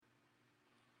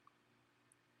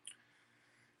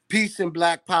Peace and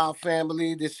Black Power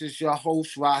family. This is your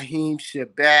host, Raheem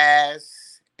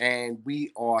Shabazz, and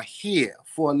we are here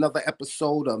for another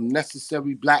episode of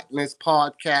Necessary Blackness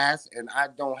Podcast. And I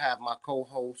don't have my co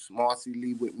host, Marcy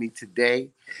Lee, with me today,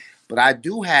 but I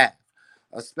do have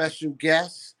a special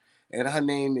guest, and her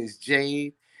name is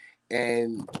Jade.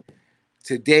 And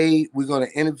today we're going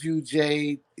to interview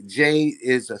Jade. Jade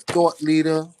is a thought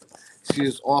leader, she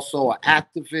is also an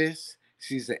activist.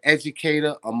 She's an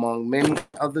educator, among many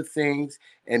other things.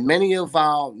 And many of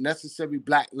our Necessary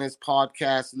Blackness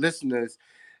podcast listeners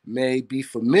may be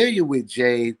familiar with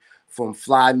Jade from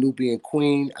Fly Nubian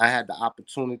Queen. I had the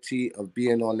opportunity of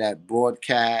being on that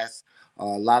broadcast. A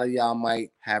lot of y'all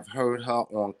might have heard her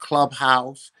on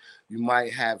Clubhouse. You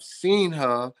might have seen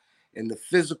her in the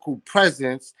physical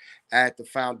presence at the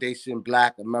Foundation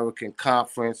Black American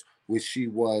Conference, which she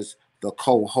was the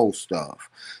co-host of.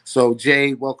 So,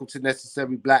 Jade, welcome to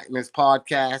Necessary Blackness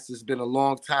Podcast. It's been a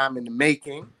long time in the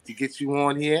making to get you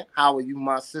on here. How are you,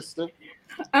 my sister?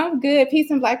 I'm good.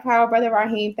 Peace and Black Power, Brother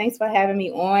Raheem. Thanks for having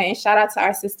me on. And shout out to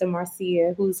our sister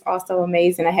Marcia, who's also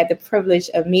amazing. I had the privilege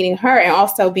of meeting her and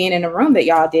also being in the room that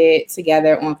y'all did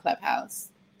together on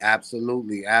Clubhouse.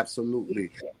 Absolutely,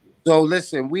 absolutely. So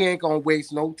listen, we ain't gonna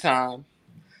waste no time.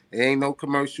 There ain't no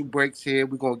commercial breaks here.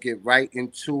 We're gonna get right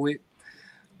into it.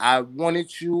 I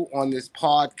wanted you on this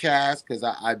podcast because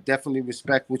I definitely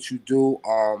respect what you do.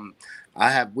 I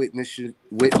have witnessed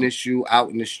you out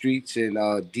in the streets in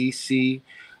DC,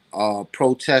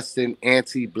 protesting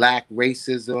anti-black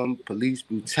racism, police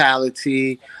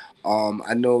brutality.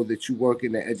 I know that you work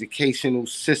in the educational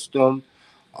system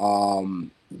um,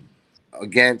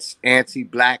 against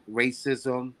anti-black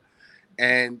racism.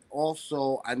 And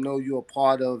also, I know you're a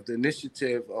part of the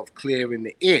initiative of Clearing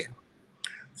the Air.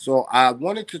 So I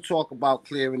wanted to talk about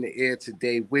clearing the air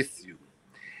today with you.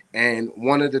 And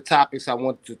one of the topics I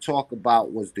wanted to talk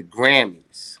about was the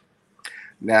Grammys.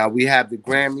 Now we have the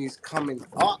Grammys coming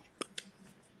up.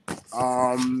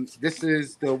 This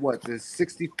is the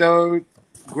 63rd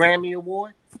Grammy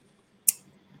Award?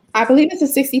 I believe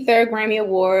it's the 63rd Grammy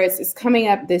Awards. It's coming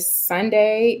up this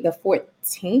Sunday, the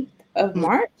 14th of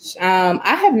March.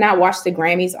 I have not watched the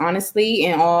Grammys, honestly,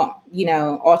 in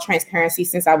all transparency,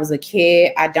 since I was a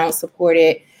kid. I don't support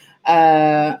it.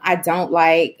 I don't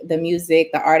like the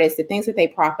music, the artists, the things that they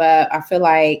prop up. I feel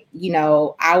like,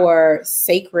 our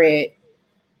sacred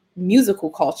musical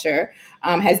culture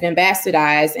has been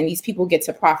bastardized, and these people get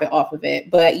to profit off of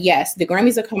it. But yes, the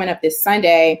Grammys are coming up this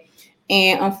Sunday.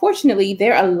 And unfortunately,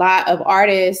 there are a lot of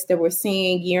artists that we're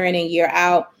seeing year in and year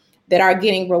out that are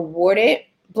getting rewarded,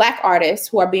 Black artists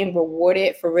who are being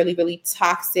rewarded for really, really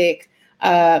toxic,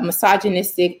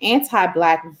 misogynistic,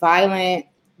 anti-Black, violent,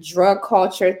 drug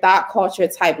culture, thought culture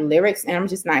type lyrics. And I'm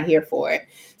just not here for it.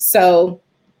 So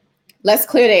let's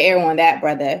clear the air on that,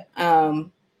 brother.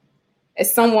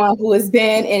 As someone who has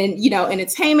been in,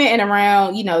 entertainment and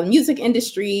around, the music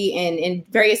industry and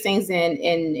various things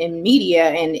in media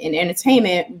and in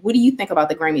entertainment, what do you think about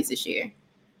the Grammys this year?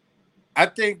 I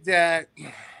think that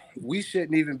we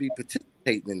shouldn't even be participating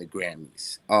in the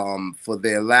Grammys for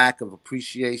their lack of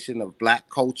appreciation of Black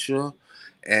culture.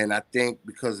 And I think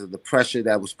because of the pressure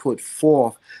that was put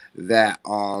forth that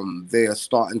they are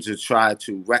starting to try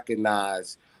to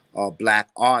recognize Black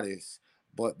artists,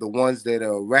 but the ones that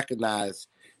are recognized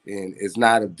is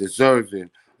not deserving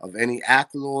of any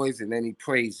accolades and any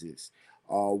praises.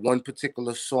 One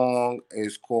particular song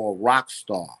is called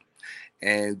Rockstar.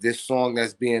 And this song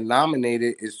that's being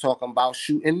nominated is talking about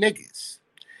shooting niggas.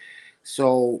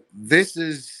 So this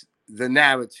is the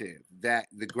narrative that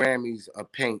the Grammys are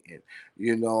painting.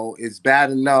 It's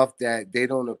bad enough that they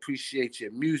don't appreciate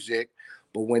your music,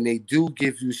 but when they do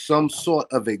give you some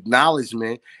sort of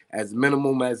acknowledgement, as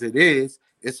minimum as it is,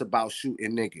 it's about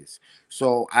shooting niggas.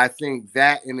 So I think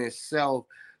that in itself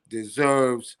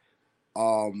deserves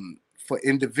for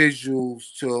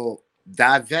individuals to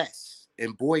divest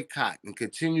and boycott and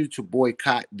continue to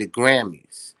boycott the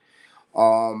Grammys.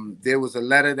 There was a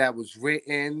letter that was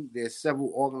written. There's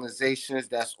several organizations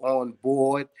that's on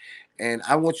board. And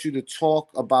I want you to talk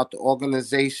about the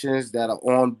organizations that are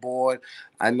on board.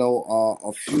 I know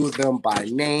a few of them by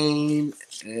name,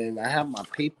 and I have my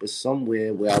paper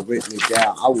somewhere where I've written it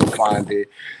down. I will find it.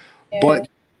 Yeah. But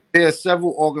there are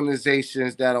several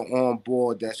organizations that are on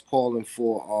board that's calling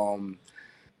for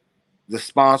the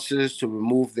sponsors to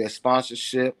remove their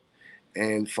sponsorship,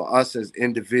 and for us as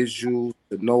individuals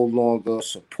to no longer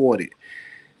support it.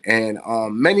 And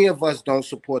many of us don't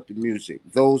support the music.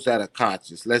 Those that are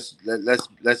conscious,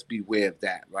 let's be aware of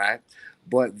that, right?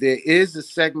 But there is a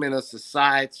segment of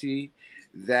society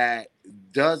that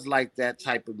does like that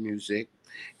type of music.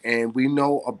 And we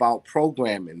know about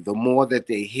programming. The more that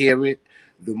they hear it,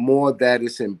 the more that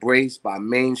it's embraced by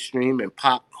mainstream and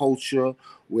pop culture,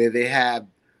 where they have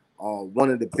one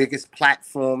of the biggest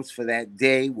platforms for that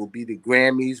day will be the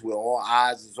Grammys, where all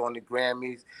eyes is on the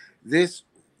Grammys. This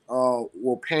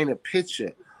will paint a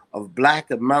picture of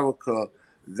Black America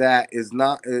that is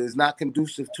not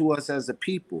conducive to us as a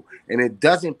people, and it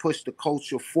doesn't push the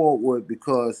culture forward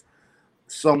because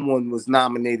someone was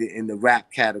nominated in the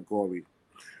rap category.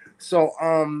 So,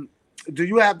 do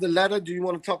you have the letter? Do you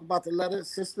want to talk about the letter,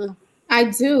 sister? I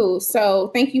do. So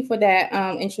thank you for that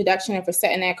introduction and for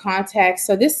setting that context.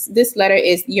 So this letter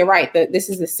is, you're right, this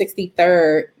is the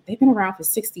 63rd. They've been around for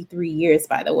 63 years,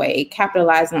 by the way,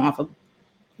 capitalizing off of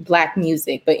Black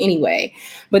music. But anyway,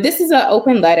 but this is an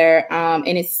open letter,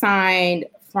 and it's signed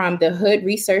from the Hood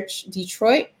Research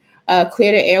Detroit,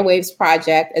 Clear the Airwaves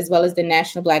Project, as well as the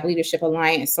National Black Leadership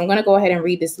Alliance. So I'm going to go ahead and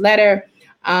read this letter.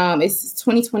 It's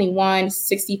 2021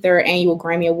 63rd Annual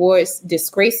Grammy Awards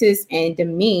disgraces and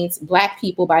demeans Black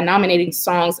people by nominating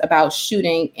songs about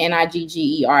shooting,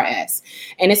 NIGGERS.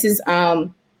 And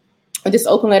this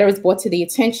open letter was brought to the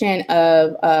attention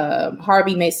of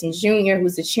Harvey Mason Jr.,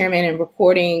 who's the chairman and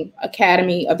Recording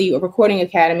Academy of the Recording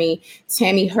Academy,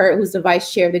 Tammy Hurt, who's the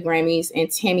vice chair of the Grammys,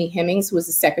 and Tammy Hemmings, who is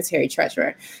the secretary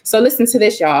treasurer. So listen to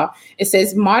this, y'all. It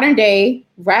says, modern day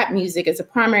rap music is a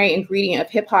primary ingredient of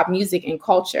hip hop music and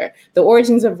culture. The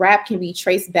origins of rap can be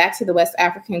traced back to the West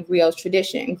African griot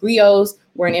tradition. Griots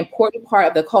were an important part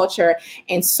of the culture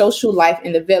and social life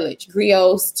in the village.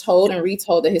 Griots told and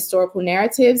retold the historical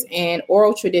narratives and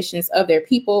oral traditions of their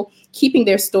people, keeping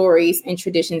their stories and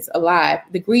traditions alive.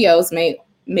 The griots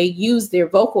may use their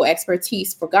vocal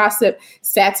expertise for gossip,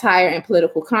 satire, and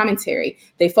political commentary.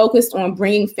 They focused on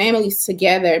bringing families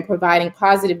together and providing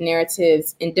positive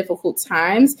narratives in difficult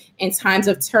times and times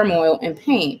of turmoil and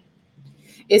pain.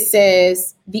 It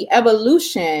says the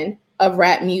evolution of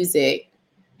rap music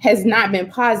has not been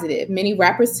positive. Many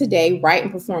rappers today write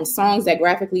and perform songs that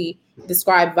graphically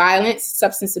describe violence,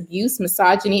 substance abuse,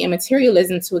 misogyny, and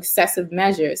materialism to excessive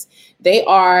measures. They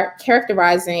are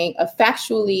characterizing a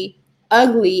factually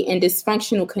ugly and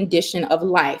dysfunctional condition of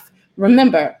life.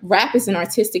 Remember, rap is an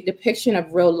artistic depiction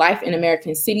of real life in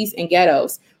American cities and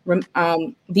ghettos.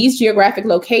 These geographic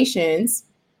locations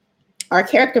are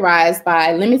characterized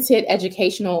by limited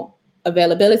educational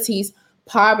availabilities,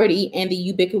 poverty, and the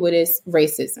ubiquitous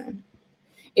racism.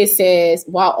 It says,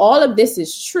 while all of this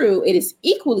is true, it is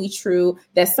equally true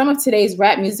that some of today's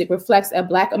rap music reflects a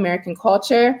Black American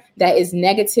culture that is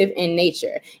negative in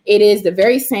nature. It is the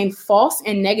very same false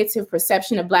and negative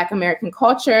perception of Black American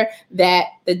culture that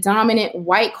the dominant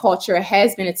white culture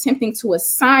has been attempting to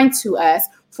assign to us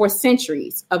for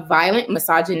centuries, of violent,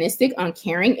 misogynistic,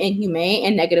 uncaring, inhumane,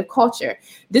 and negative culture.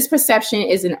 This perception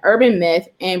is an urban myth,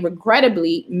 and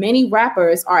regrettably, many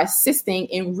rappers are assisting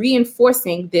in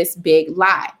reinforcing this big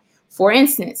lie. For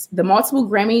instance, the multiple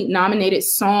Grammy-nominated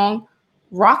song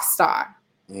Rockstar,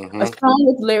 a song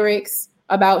with lyrics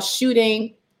about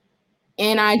shooting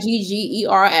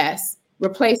NIGGERS,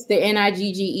 replaced the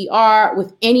NIGGER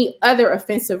with any other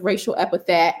offensive racial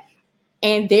epithet,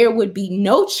 and there would be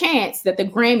no chance that the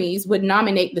Grammys would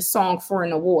nominate the song for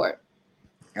an award.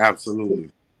 Absolutely.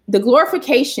 The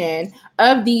glorification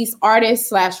of these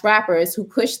artists / rappers who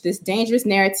push this dangerous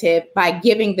narrative by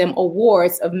giving them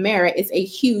awards of merit is a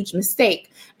huge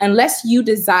mistake. Unless you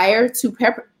desire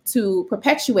to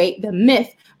perpetuate the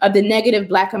myth of the negative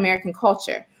Black American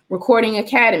culture, Recording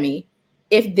Academy,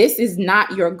 if this is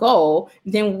not your goal,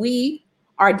 then we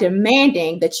are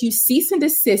demanding that you cease and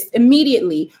desist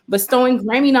immediately, bestowing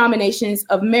Grammy nominations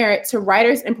of merit to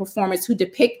writers and performers who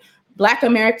depict Black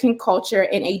American culture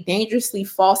in a dangerously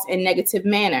false and negative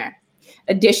manner.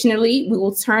 Additionally, we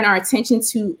will turn our attention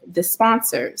to the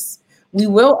sponsors. We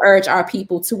will urge our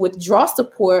people to withdraw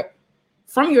support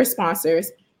from your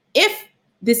sponsors if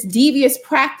this devious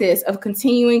practice of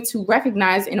continuing to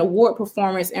recognize and award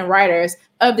performers and writers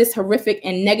of this horrific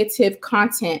and negative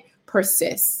content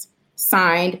persists.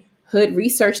 Signed, Hood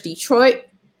Research Detroit,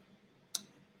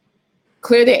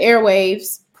 Clear the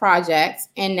Airwaves Project,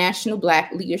 and National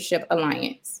Black Leadership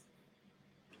Alliance.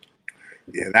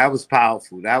 Yeah, that was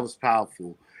powerful. That was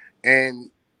powerful. And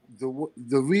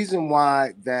the reason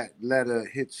why that letter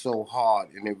hit so hard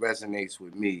and it resonates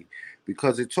with me,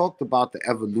 because it talked about the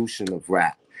evolution of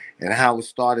rap and how it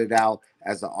started out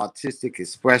as an artistic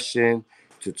expression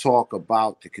to talk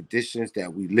about the conditions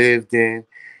that we lived in.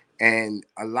 And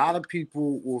a lot of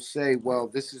people will say, well,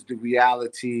 this is the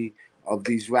reality of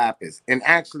these rappers. And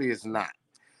actually, it's not.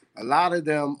 A lot of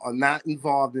them are not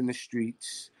involved in the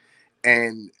streets.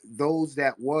 And those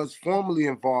that was formerly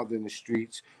involved in the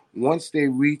streets once they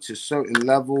reach a certain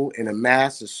level and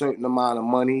amass a certain amount of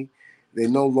money, they're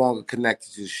no longer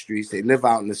connected to the streets. They live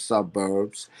out in the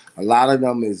suburbs. A lot of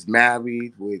them is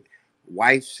married with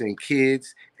wives and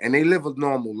kids, and they live a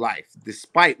normal life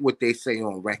despite what they say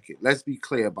on record. Let's be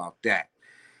clear about that.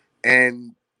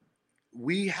 And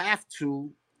we have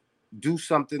to do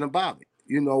something about it.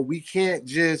 We can't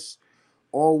just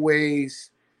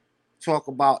always talk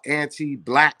about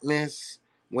anti-blackness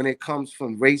when it comes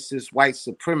from racist white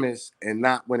supremacists and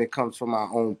not when it comes from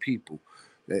our own people.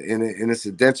 And it's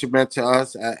a detriment to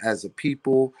us as a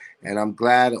people. And I'm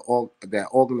glad that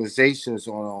organizations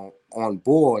are on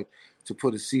board to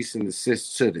put a cease and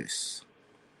desist to this.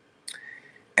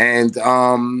 And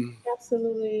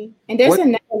absolutely. And there's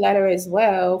another letter as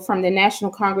well from the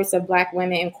National Congress of Black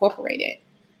Women Incorporated.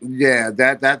 Yeah,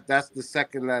 that's the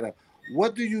second letter.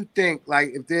 What do you think, like,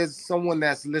 if there's someone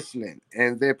that's listening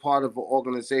and they're part of an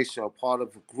organization or part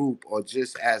of a group or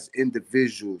just as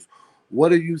individuals, what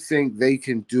do you think they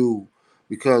can do?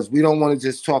 Because we don't want to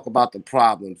just talk about the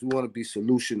problems. We want to be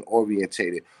solution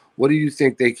orientated. What do you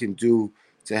think they can do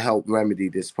to help remedy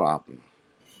this problem?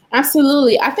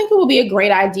 Absolutely. I think it would be a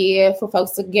great idea for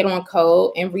folks to get on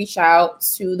code and reach out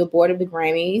to the board of the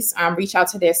Grammys, reach out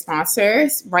to their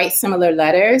sponsors, write similar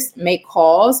letters, make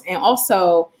calls, and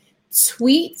also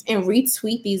tweet and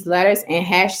retweet these letters and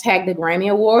hashtag the Grammy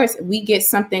Awards. We get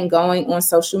something going on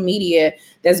social media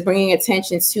that's bringing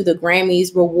attention to the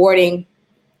Grammys, rewarding.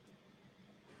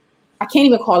 I can't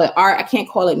even call it art. I can't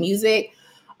call it music.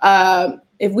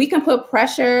 If we can put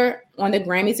pressure on the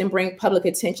Grammys and bring public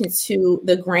attention to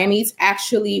the Grammys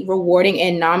actually rewarding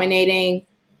and nominating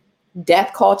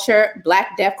death culture,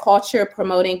 Black death culture,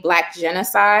 promoting Black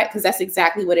genocide, because that's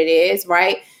exactly what it is,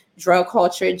 right? Drug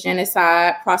culture,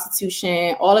 genocide,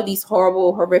 prostitution, all of these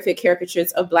horrible, horrific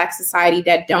caricatures of Black society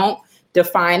that don't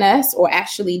define us or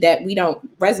actually that we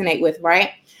don't resonate with, right?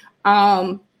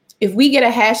 If we get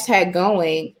a hashtag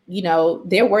going,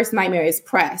 their worst nightmare is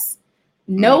press.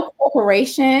 No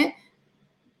corporation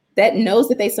that knows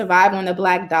that they survive on the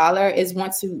Black dollar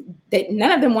that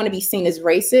none of them want to be seen as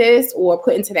racist or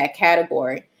put into that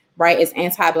category, right? As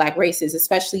anti-Black racist,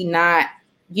 especially not,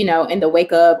 in the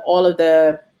wake of all of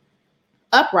the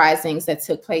uprisings that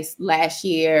took place last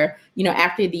year,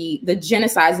 after the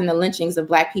genocides and the lynchings of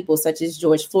Black people, such as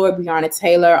George Floyd, Breonna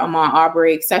Taylor, Ahmaud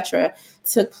Arbery, etc.,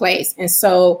 took place. And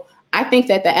so I think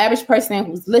that the average person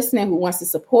who's listening, who wants to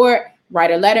support, write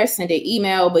a letter, send an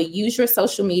email, but use your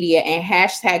social media and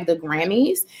hashtag the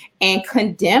Grammys and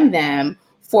condemn them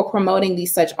for promoting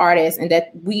these such artists, and that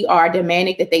we are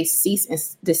demanding that they cease and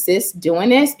desist doing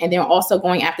this. And they're also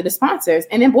going after the sponsors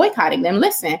and then boycotting them.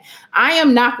 Listen, I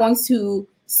am not going to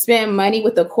spend money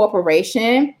with a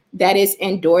corporation that is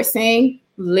endorsing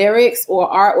lyrics or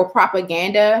art or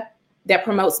propaganda that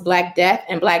promotes Black death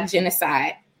and Black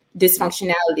genocide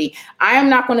dysfunctionality. I am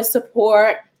not going to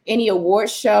support any award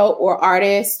show or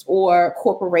artist or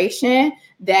corporation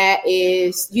that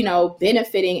is,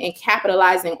 benefiting and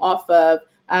capitalizing off of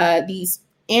these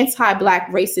anti-Black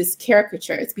racist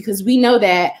caricatures, because we know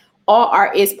that all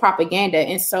art is propaganda.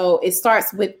 And so it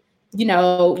starts with,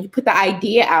 you put the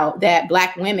idea out that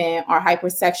Black women are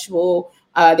hypersexual,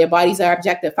 their bodies are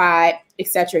objectified, et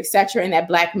cetera, and that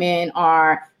Black men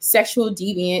are sexual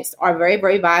deviants, are very,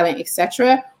 very violent,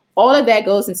 etc. All of that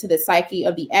goes into the psyche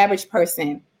of the average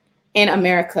person in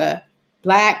America,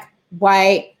 Black,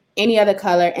 white, any other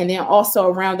color, and then also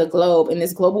around the globe in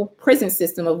this global prison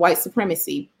system of white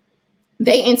supremacy.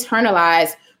 They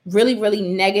internalize really, really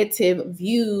negative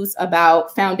views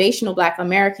about foundational Black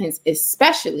Americans,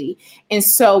 especially. And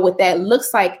so what that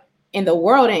looks like in the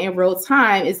world and in real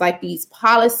time is like these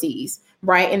policies,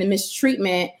 right? And the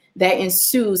mistreatment that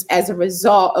ensues as a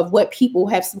result of what people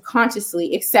have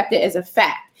subconsciously accepted as a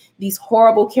fact. These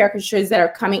horrible caricatures that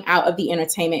are coming out of the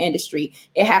entertainment industry.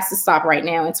 It has to stop right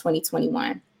now in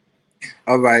 2021.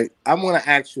 All right. I want to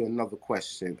ask you another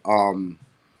question. I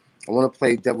want to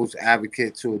play devil's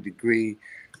advocate to a degree.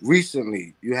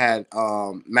 Recently, you had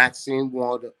Maxine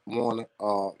Waters, one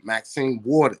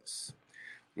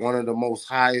of the most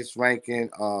highest ranking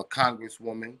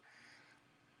congresswomen,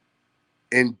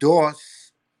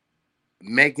 endorse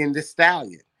Megan Thee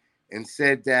Stallion and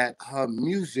said that her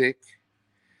music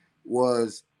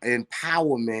was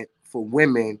empowerment for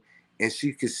women, and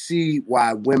she could see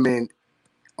why women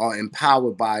are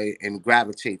empowered by it and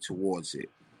gravitate towards it.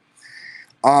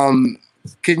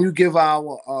 Can you give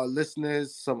our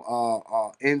listeners some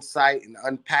insight and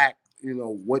unpack,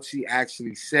 what she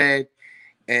actually said,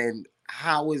 and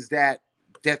how is that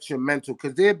detrimental?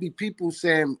 Because there'd be people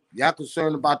saying, y'all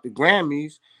concerned about the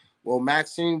Grammys. Well,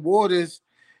 Maxine Waters,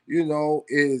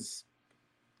 is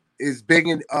is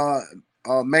bigging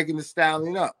Megan Thee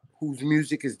Stallion up, whose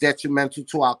music is detrimental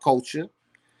to our culture.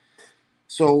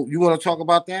 So you want to talk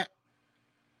about that?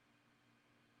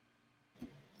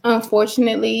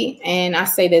 Unfortunately, and I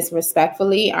say this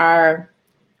respectfully, our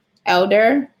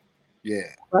elder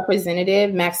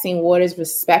representative Maxine Waters,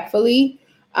 respectfully,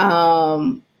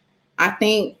 I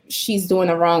think she's doing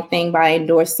the wrong thing by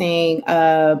endorsing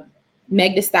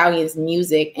Meg Thee Stallion's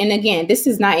music. And again, this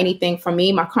is not anything from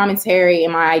me. My commentary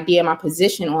and my idea, my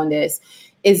position on this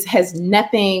has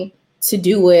nothing to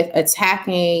do with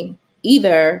attacking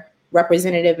either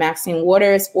Representative Maxine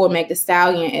Waters or Meg Thee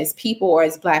Stallion as people or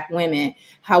as Black women.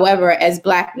 However, as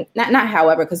Black, not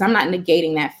however, because I'm not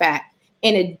negating that fact.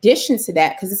 In addition to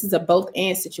that, because this is a both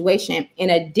and situation,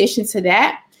 in addition to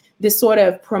that, this sort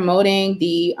of promoting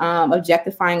the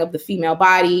objectifying of the female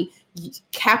body,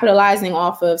 capitalizing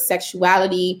off of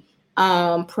sexuality,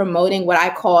 promoting what I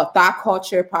call thought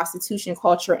culture, prostitution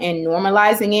culture, and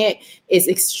normalizing it is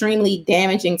extremely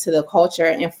damaging to the culture.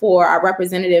 And for our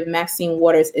representative, Maxine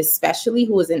Waters, especially,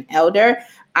 who is an elder,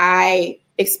 I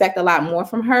expect a lot more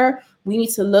from her. We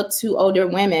need to look to older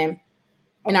women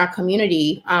in our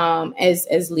community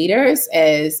as leaders,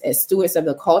 as stewards of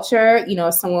the culture, you know,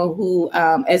 someone who,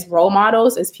 as role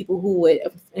models, as people who would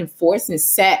enforce and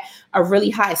set a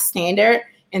really high standard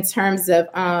in terms of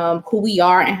who we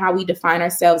are and how we define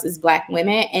ourselves as Black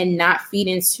women, and not feed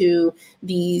into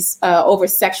these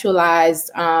over-sexualized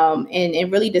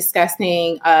and really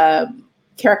disgusting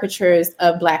caricatures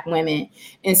of Black women.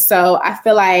 And so I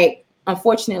feel like,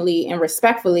 unfortunately and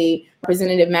respectfully,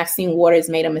 Representative Maxine Waters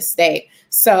made a mistake.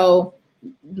 So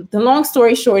the long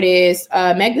story short is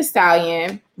Meg Thee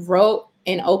Stallion wrote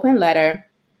an open letter,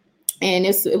 and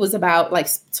it was about like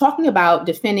talking about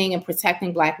defending and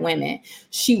protecting Black women.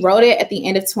 She wrote it at the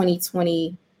end of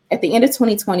 2020. At the end of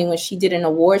 2020, when she did an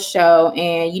award show,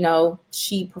 and, you know,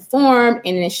 she performed,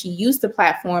 and then she used the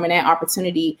platform and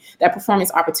that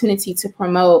performance opportunity to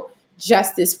promote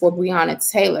justice for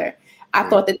Breonna Taylor. I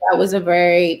thought that was a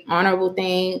very honorable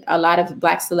thing. A lot of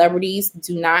Black celebrities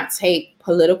do not take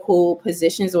political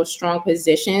positions or strong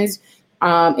positions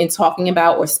in talking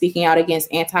about or speaking out against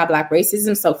anti-Black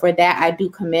racism. So for that, I do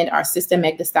commend our sister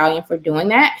Meg Thee Stallion for doing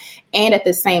that. And at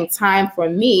the same time, for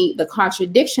me, the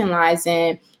contradiction lies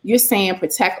in, you're saying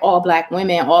protect all Black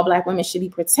women should be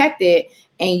protected,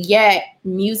 and yet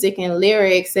music and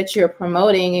lyrics that you're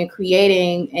promoting and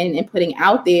creating and putting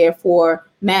out there for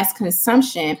mass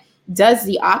consumption does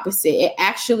the opposite. It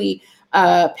actually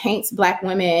paints Black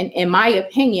women, in my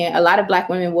opinion, a lot of Black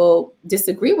women will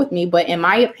disagree with me, but in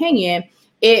my opinion,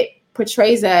 it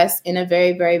portrays us in a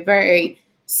very, very, very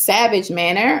savage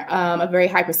manner, a very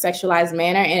hypersexualized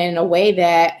manner, and in a way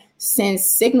that sends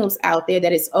signals out there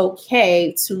that it's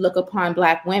okay to look upon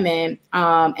Black women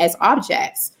as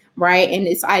objects, right? And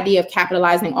this idea of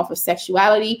capitalizing off of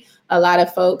sexuality, a lot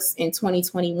of folks in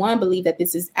 2021 believe that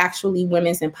this is actually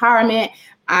women's empowerment.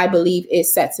 I believe it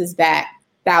sets us back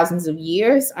thousands of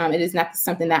years. It is not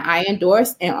something that I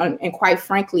endorse. And quite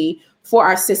frankly, for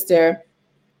our sister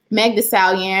Meg Thee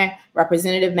Stallion,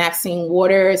 Representative Maxine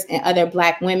Waters, and other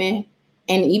Black women,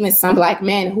 and even some Black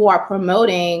men who are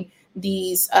promoting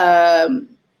these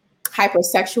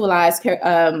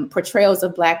hypersexualized portrayals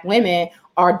of Black women,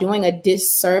 are doing a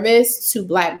disservice to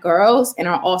Black girls, and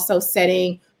are also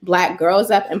setting Black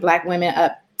girls up and Black women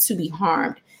up to be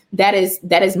harmed. That is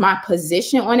my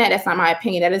position on that. That's not my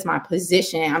opinion. That is my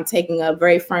position. I'm taking a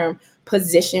very firm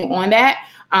position on that.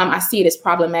 I see it as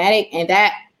problematic, and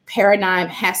that paradigm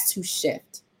has to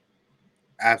shift.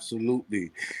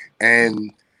 Absolutely.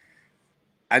 And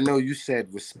I know you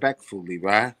said respectfully,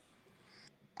 right?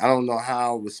 I don't know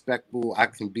how respectful I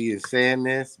can be in saying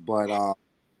this, but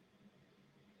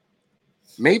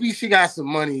maybe she got some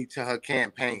money to her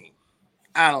campaign.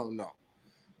 I don't know.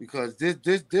 Because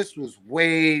this was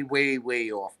way, way,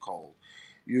 way off cold,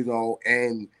 you know.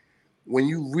 And when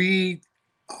you read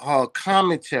her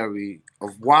commentary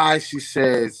of why she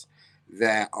says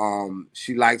that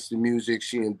she likes the music,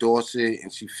 she endorses it,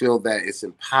 and she feels that it's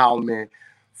empowerment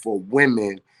for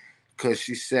women, because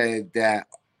she said that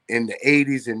in the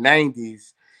 80s and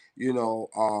 90s, you know,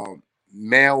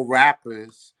 male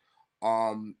rappers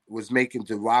was making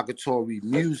derogatory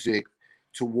music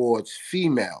towards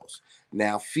females.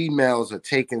 Now females are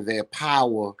taking their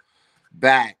power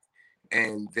back,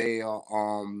 and they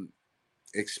are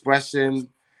expressing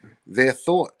their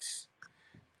thoughts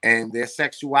and their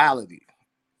sexuality.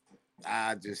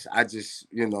 I just,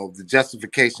 you know, the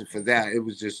justification for that,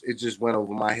 it just went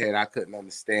over my head. I couldn't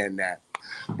understand that.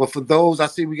 But for those, I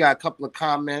see we got a couple of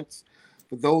comments.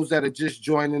 For those that are just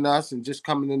joining us and just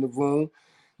coming in the room,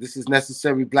 This is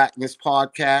Necessary Blackness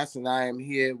Podcast, and I am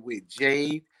here with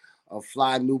Jade, a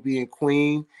fly Nubian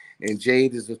queen. And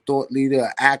Jade is a thought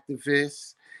leader, an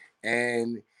activist,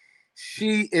 and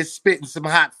she is spitting some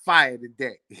hot fire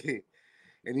today.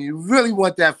 And you really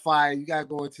want that fire, you gotta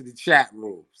go into the chat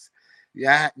rooms. You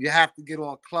have to get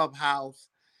on Clubhouse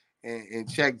and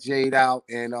check Jade out.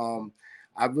 And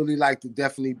I really like to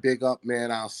definitely big up,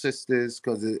 man, our sisters,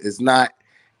 because it's not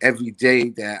every day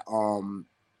that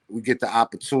we get the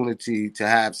opportunity to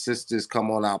have sisters come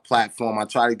on our platform. I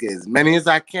try to get as many as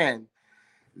I can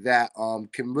that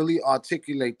can really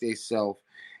articulate themselves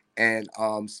and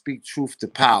speak truth to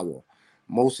power.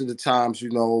 Most of the times,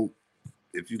 you know,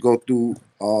 if you go through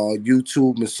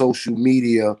YouTube and social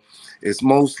media, it's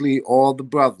mostly all the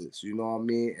brothers, you know what I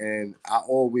mean? And I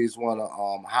always want to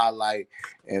highlight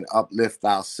and uplift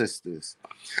our sisters.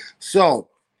 So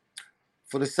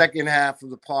for the second half of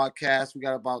the podcast, we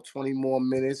got about 20 more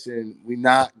minutes, and we're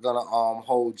not gonna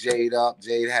hold Jade up.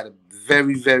 Jade had a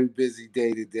very, very busy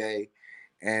day today,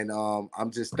 and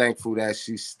I'm just thankful that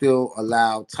she still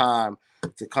allowed time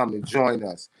to come and join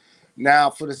us.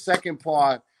 Now, for the second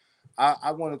part,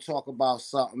 I want to talk about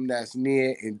something that's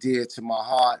near and dear to my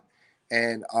heart,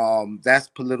 and that's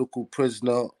political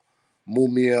prisoner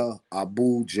Mumia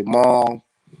Abu Jamal.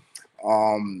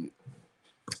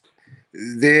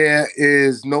 There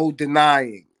is no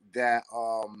denying that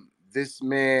this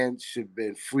man should have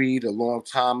been freed a long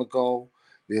time ago.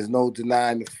 There's no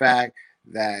denying the fact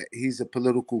that he's a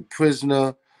political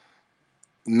prisoner,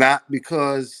 not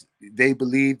because they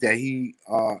believe that he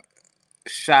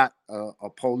shot a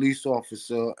police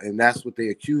officer and that's what they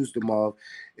accused him of.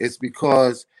 It's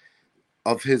because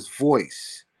of his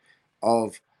voice,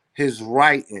 of his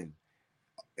writing,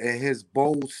 and his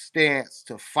bold stance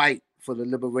to fight for the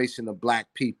liberation of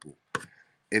Black people.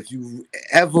 If you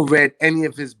ever read any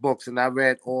of his books, and I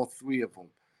read all three of them,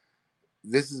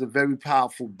 this is a very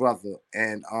powerful brother,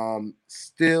 and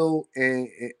still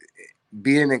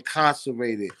being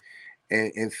incarcerated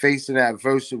and facing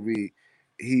adversity,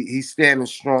 he's standing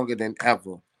stronger than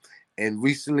ever. And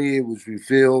recently it was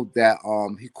revealed that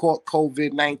he caught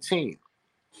COVID-19,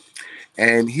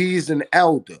 and he's an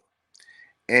elder,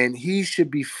 and he should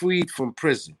be freed from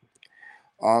prison.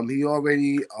 He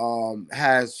already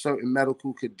has certain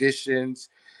medical conditions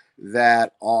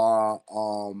that are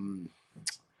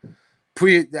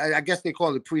I guess they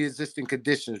call it pre-existing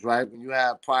conditions, right? When you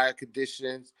have prior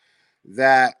conditions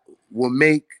that will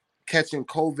make catching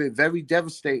COVID very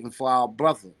devastating for our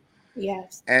brother.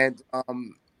 Yes. And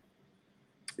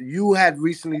you had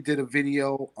recently did a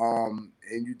video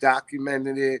and you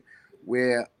documented it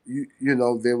where you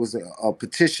know there was a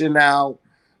petition out,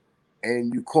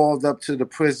 and you called up to the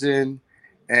prison,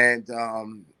 and I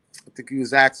think he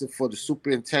was asking for the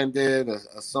superintendent or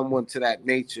someone to that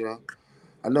nature.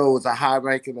 I know it was a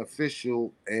high-ranking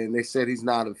official, and they said he's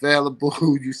not available.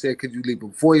 You said, could you leave a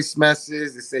voice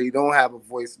message? They say you don't have a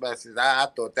voice message. I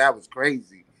thought that was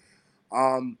crazy.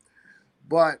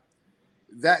 But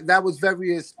that was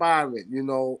very inspiring, you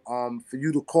know, for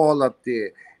you to call up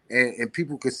there and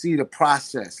people could see the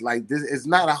process. Like, this is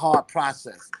not a hard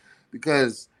process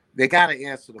because they got to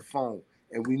answer the phone,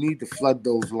 and we need to flood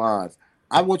those lines.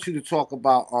 I want you to talk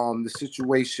about the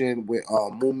situation with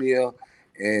Mumia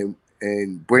and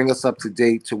bring us up to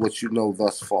date to what you know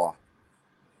thus far.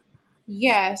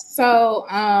 Yeah, so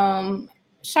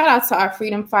shout out to our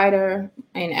freedom fighter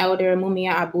and elder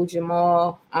Mumia Abu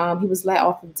Jamal. He was let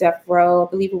off of death row. I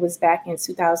believe it was back in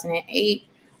 2008.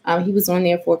 He was on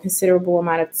there for a considerable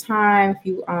amount of time.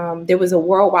 There was a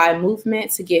worldwide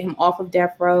movement to get him off of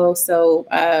death row. So,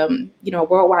 you know, a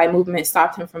worldwide movement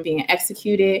stopped him from being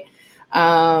executed.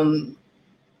 Yeah,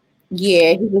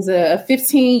 he was a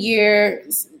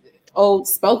 15-year-old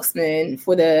spokesman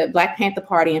for the Black Panther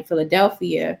Party in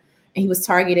Philadelphia. And he was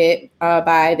targeted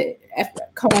by the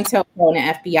COINTELPRO and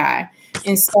the FBI.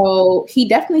 And so he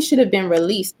definitely should have been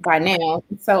released by now.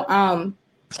 So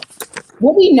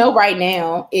what we know right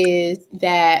now is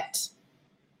that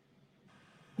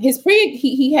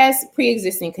he has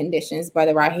pre-existing conditions,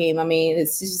 Brother Raheem. I mean,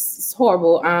 it's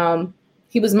horrible.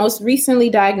 He was most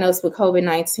recently diagnosed with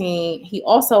COVID-19. He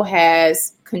also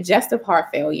has congestive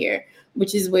heart failure,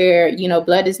 which is where, you know,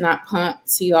 blood is not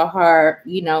pumped to your heart,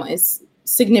 you know, it's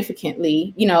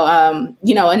significantly,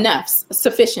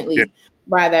 sufficiently,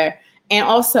 rather, and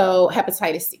also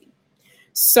hepatitis C.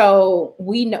 So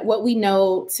what we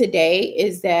know today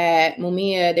is that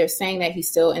Mumia, they're saying that he's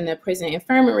still in the prison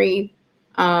infirmary,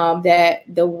 that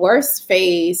the worst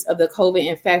phase of the COVID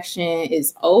infection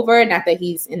is over, not that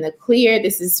he's in the clear.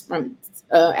 This is from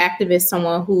activist,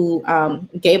 someone who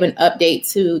gave an update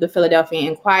to the Philadelphia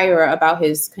Inquirer about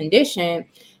his condition.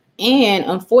 And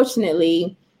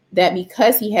unfortunately, that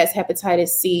because he has hepatitis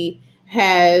C,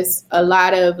 has a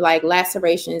lot of like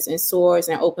lacerations and sores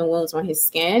and open wounds on his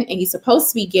skin. And he's supposed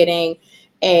to be getting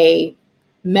a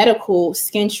medical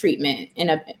skin treatment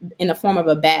in the form of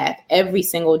a bath every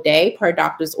single day per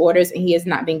doctor's orders, and he has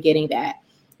not been getting that.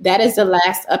 That is the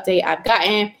last update I've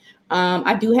gotten.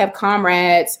 I do have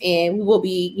comrades, and we will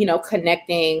be,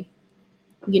 connecting,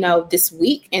 this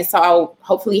week. And so I'll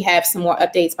hopefully have some more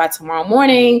updates by tomorrow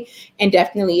morning, and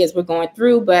definitely as we're going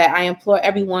through. But I implore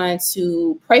everyone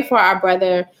to pray for our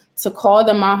brother, to call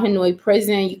the Mahanoy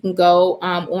prison. You can go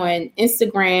on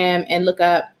Instagram and look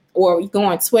up, or you go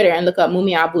on Twitter and look up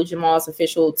Mumia Abu-Jamal's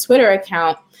official Twitter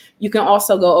account. You can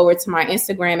also go over to my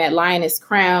Instagram at Lioness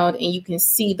Crowned, and you can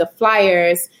see the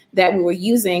flyers that we were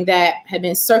using that had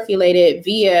been circulated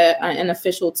via an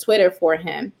official Twitter for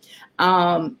him.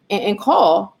 And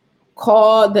call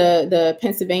the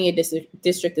Pennsylvania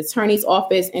District Attorney's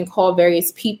Office, and call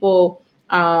various people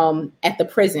at the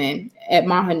prison, at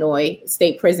Mahanoy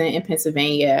State Prison in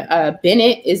Pennsylvania.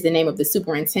 Bennett is the name of the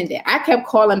superintendent. I kept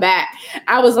calling back.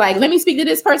 I was like, let me speak to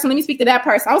this person. Let me speak to that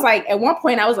person. I was like, at one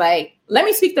point I was like, let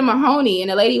me speak to Mahoney.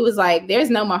 And the lady was like, there's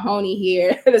no Mahoney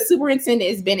here. The superintendent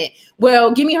is Bennett.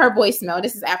 Well, give me her voicemail.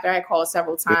 This is after I called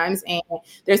several times, and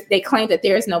they claim that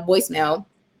there is no voicemail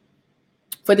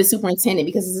for the superintendent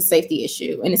because it's a safety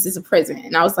issue and this is a prison.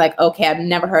 And I was like, okay, I've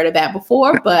never heard of that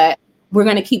before, but we're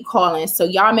going to keep calling. So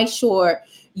y'all make sure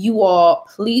you all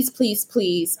please keep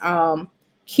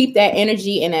that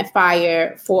energy and that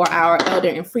fire for our elder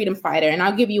and freedom fighter. And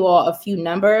I'll give you all a few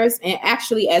numbers. And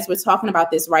actually, as we're talking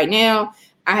about this right now,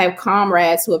 I have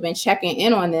comrades who have been checking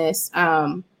in on this.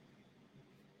 Oh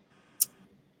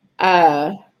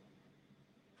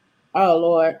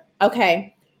Lord.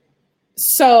 Okay.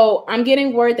 So I'm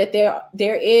getting word that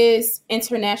there is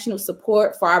international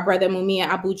support for our brother Mumia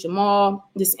Abu-Jamal.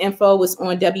 This info was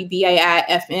on WBAI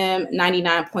FM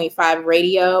 99.5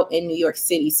 radio in New York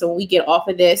City. So when we get off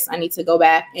of this, I need to go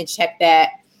back and check that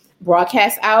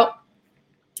broadcast out.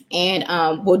 And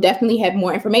we'll definitely have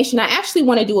more information. I actually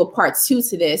want to do a part 2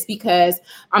 to this, because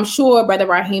I'm sure, Brother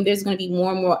Raheem, there's going to be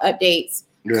more and more updates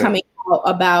coming out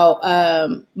about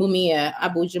Mumia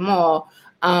Abu-Jamal.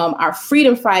 Our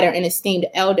freedom fighter and esteemed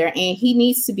elder. And he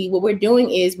needs to be, what we're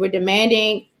doing is we're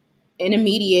demanding an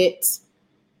immediate,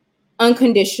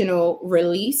 unconditional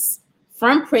release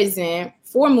from prison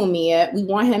for Mumia. We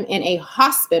want him in a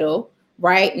hospital,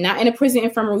 right? Not in a prison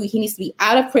infirmary. He needs to be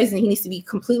out of prison. He needs to be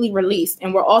completely released.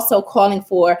 And we're also calling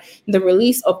for the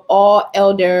release of all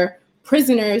elder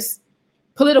prisoners,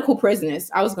 political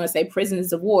prisoners. I was going to say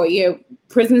prisoners of war. Yeah,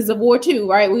 prisoners of war too,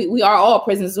 right? We are all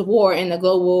prisoners of war in the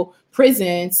global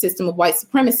prison system of white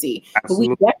supremacy. Absolutely.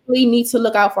 But we definitely need to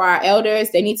look out for our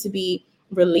elders. They need to be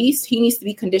released. He needs to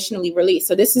be conditionally released.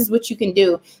 So this is what you can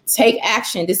do. Take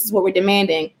action. This is what we're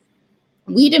demanding.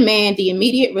 We demand the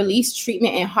immediate release,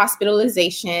 treatment, and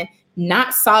hospitalization,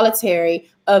 not solitary,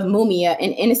 of Mumia,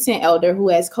 an innocent elder who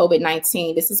has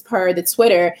COVID-19. This is per the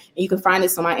Twitter, and you can find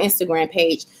this on my Instagram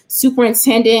page.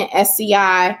 Superintendent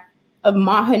SCI of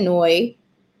Mahanoy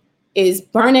is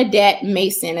Bernadette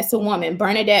Mason. That's a woman.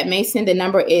 Bernadette Mason. The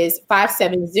number is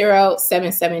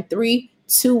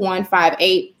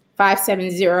 570-773-2158.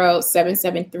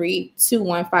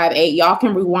 570-773-2158. Y'all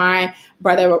can rewind,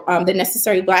 brother, the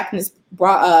Necessary Blackness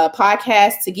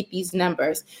podcast to get these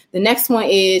numbers. The next one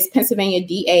is Pennsylvania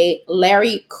DA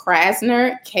Larry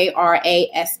Krasner,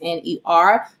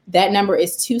 Krasner. That number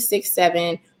is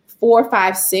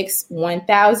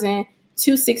 267-456-1000.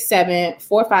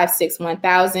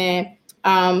 267-456-1000.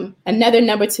 Another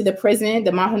number to the prison,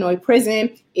 the Mahanoy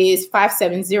prison, is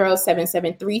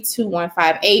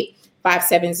 570-773-2158.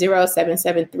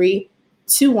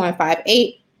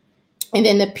 570-773-2158. And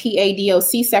then the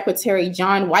PADOC Secretary,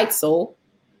 John Weitzel,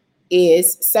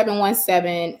 is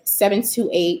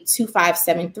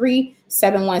 717-728-2573,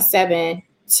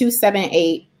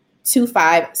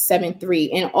 717-278-2573.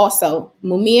 And also,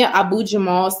 Mumia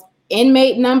Abu-Jamal's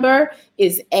inmate number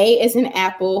is A as in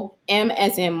Apple, M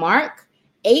as in Mark,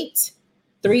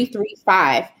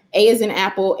 8335. A as in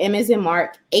Apple, M as in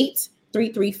Mark,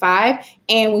 8335.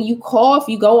 And when you call, if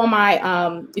you go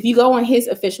on his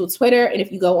official Twitter, and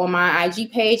if you go on my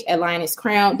IG page at Lioness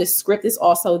Crown, the script is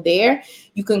also there.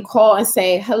 You can call and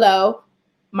say, hello,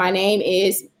 my name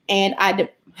is, and I demand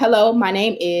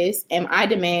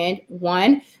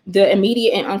 1, the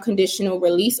immediate and unconditional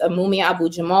release of Mumia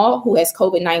Abu-Jamal, who has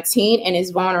COVID-19 and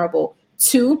is vulnerable.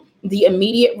 2, the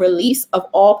immediate release of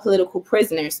all political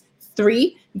prisoners.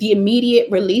 3, the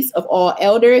immediate release of all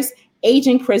elders,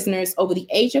 aging prisoners over the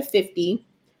age of 50,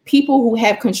 people who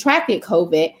have contracted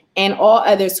COVID, and all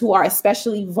others who are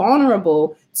especially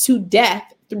vulnerable to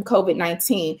death through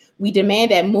COVID-19. We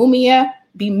demand that Mumia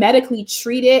be medically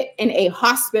treated in a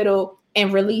hospital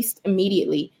and released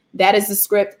immediately. That is the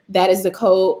script. That is the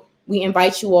code. We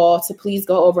invite you all to please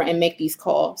go over and make these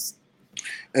calls.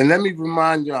 And let me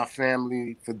remind y'all,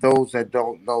 family, for those that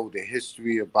don't know the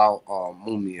history about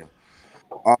Mumia.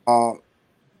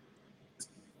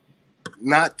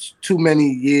 Not too many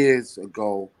years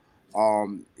ago,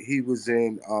 he was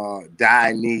in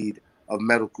dire need of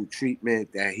medical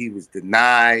treatment that he was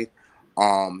denied.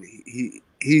 He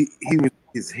was,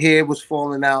 his hair was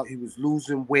falling out. He was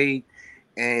losing weight,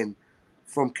 and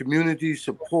from community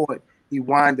support, he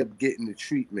wound up getting the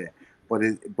treatment. But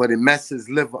it messed his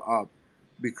liver up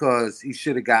because he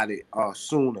should have got it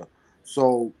sooner.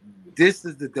 So this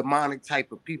is the demonic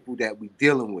type of people that we're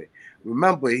dealing with.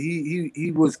 Remember,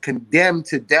 he was condemned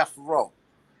to death row.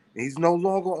 He's no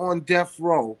longer on death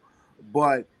row,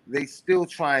 but they still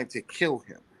trying to kill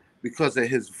him because of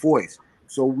his voice.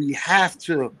 So we have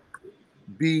to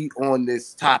be on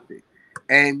this topic.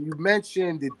 And you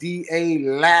mentioned the DA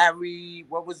Larry,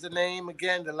 what was the name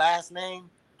again? The last name?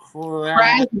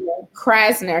 Krasner,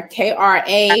 Krasner.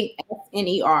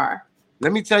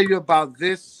 Let me tell you about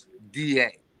this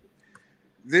DA.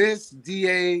 This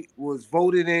DA was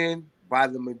voted in by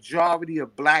the majority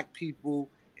of black people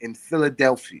in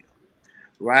Philadelphia,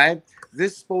 right?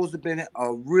 This is supposed to have been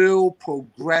a real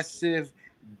progressive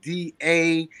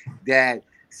DA that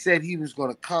said he was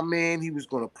going to come in, he was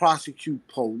going to prosecute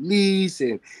police,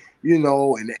 and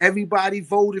and everybody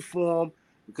voted for him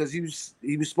because he was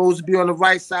supposed to be on the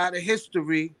right side of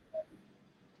history.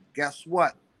 Guess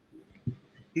what?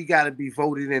 He got to be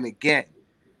voted in again.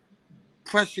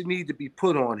 Pressure need to be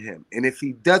put on him, and if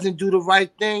he doesn't do the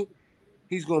right thing,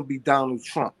 he's going to be Donald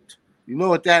Trump. You know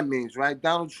what that means, right?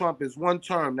 Donald Trump is one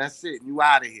term. That's it. You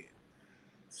out of here.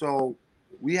 So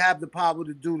we have the power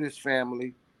to do this,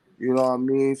 family. You know what I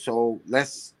mean? So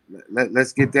let's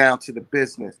get down to the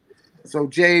business. So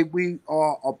Jay, we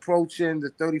are approaching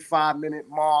the 35-minute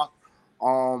mark.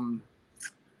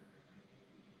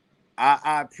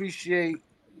 I appreciate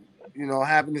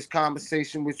having this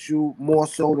conversation with you more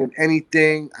so than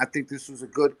anything. I think this was a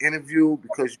good interview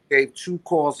because you gave 2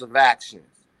 calls of action.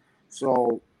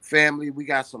 So, family, we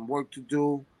got some work to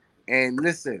do. And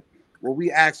listen, what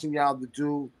we asking y'all to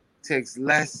do takes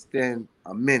less than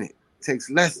a minute, takes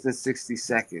less than 60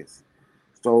 seconds.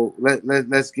 So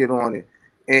let's get on it.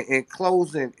 In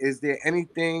closing, is there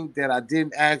anything that I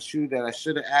didn't ask you that I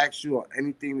should have asked you, or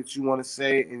anything that you want to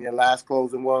say in your last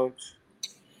closing words?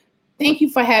 Thank you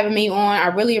for having me on. I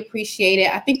really appreciate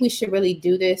it. I think we should really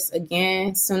do this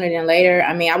again sooner than later.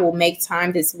 I mean, I will make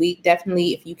time this week,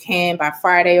 definitely, if you can, by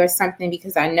Friday or something,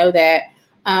 because I know that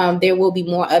there will be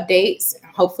more updates,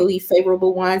 hopefully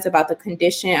favorable ones, about the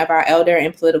condition of our elder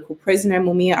and political prisoner,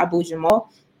 Mumia Abu-Jamal.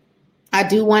 I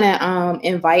do want to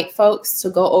invite folks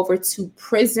to go over to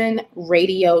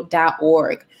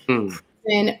prisonradio.org.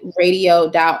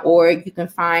 Prisonradio.org. You can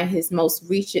find his most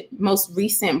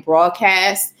recent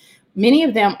broadcast. Many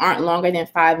of them aren't longer than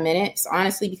 5 minutes,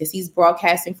 honestly, because he's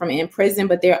broadcasting from in prison,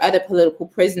 but there are other political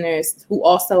prisoners who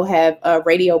also have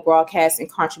radio broadcasts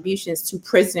and contributions to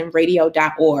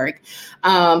prisonradio.org.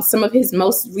 Some of his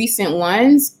most recent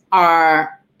ones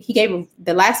are,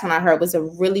 the last one I heard was a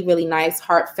really, really nice,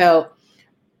 heartfelt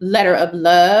letter of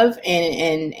love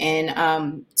and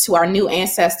to our new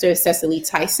ancestor, Cicely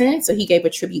Tyson. So he gave a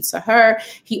tribute to her.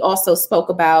 He also spoke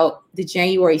about the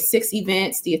January 6th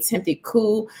events, the attempted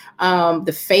coup,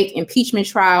 the fake impeachment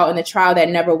trial, and the trial that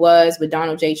never was with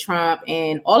Donald J. Trump,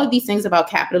 and all of these things about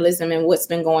capitalism and what's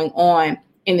been going on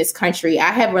in this country. I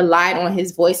have relied on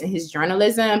his voice and his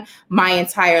journalism my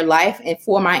entire life, and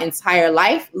for my entire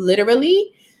life,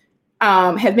 literally,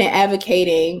 have been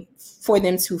advocating for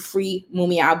them to free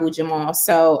Mumia Abu-Jamal.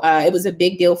 So it was a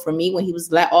big deal for me when he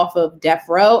was let off of death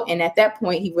row. And at that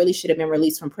point, he really should have been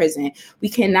released from prison. We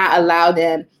cannot allow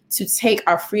them to take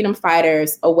our freedom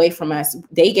fighters away from us.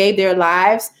 They gave their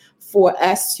lives for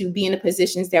us to be in the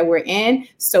positions that we're in.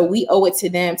 So we owe it to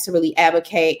them to really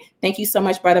advocate. Thank you so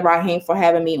much, Brother Raheem, for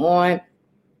having me on.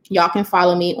 Y'all can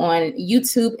follow me on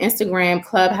YouTube, Instagram,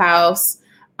 Clubhouse,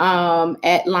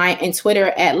 and Twitter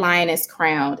at Lioness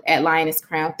Crowned.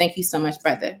 Thank you so much,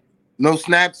 brother. No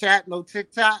Snapchat, no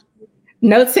TikTok?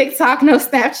 No TikTok, no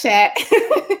Snapchat.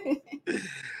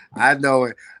 I know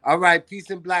it. All right,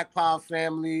 peace and Black Power,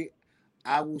 family.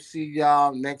 I will see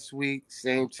y'all next week,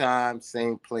 same time,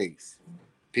 same place.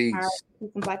 Peace. All right, peace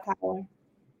and Black Power.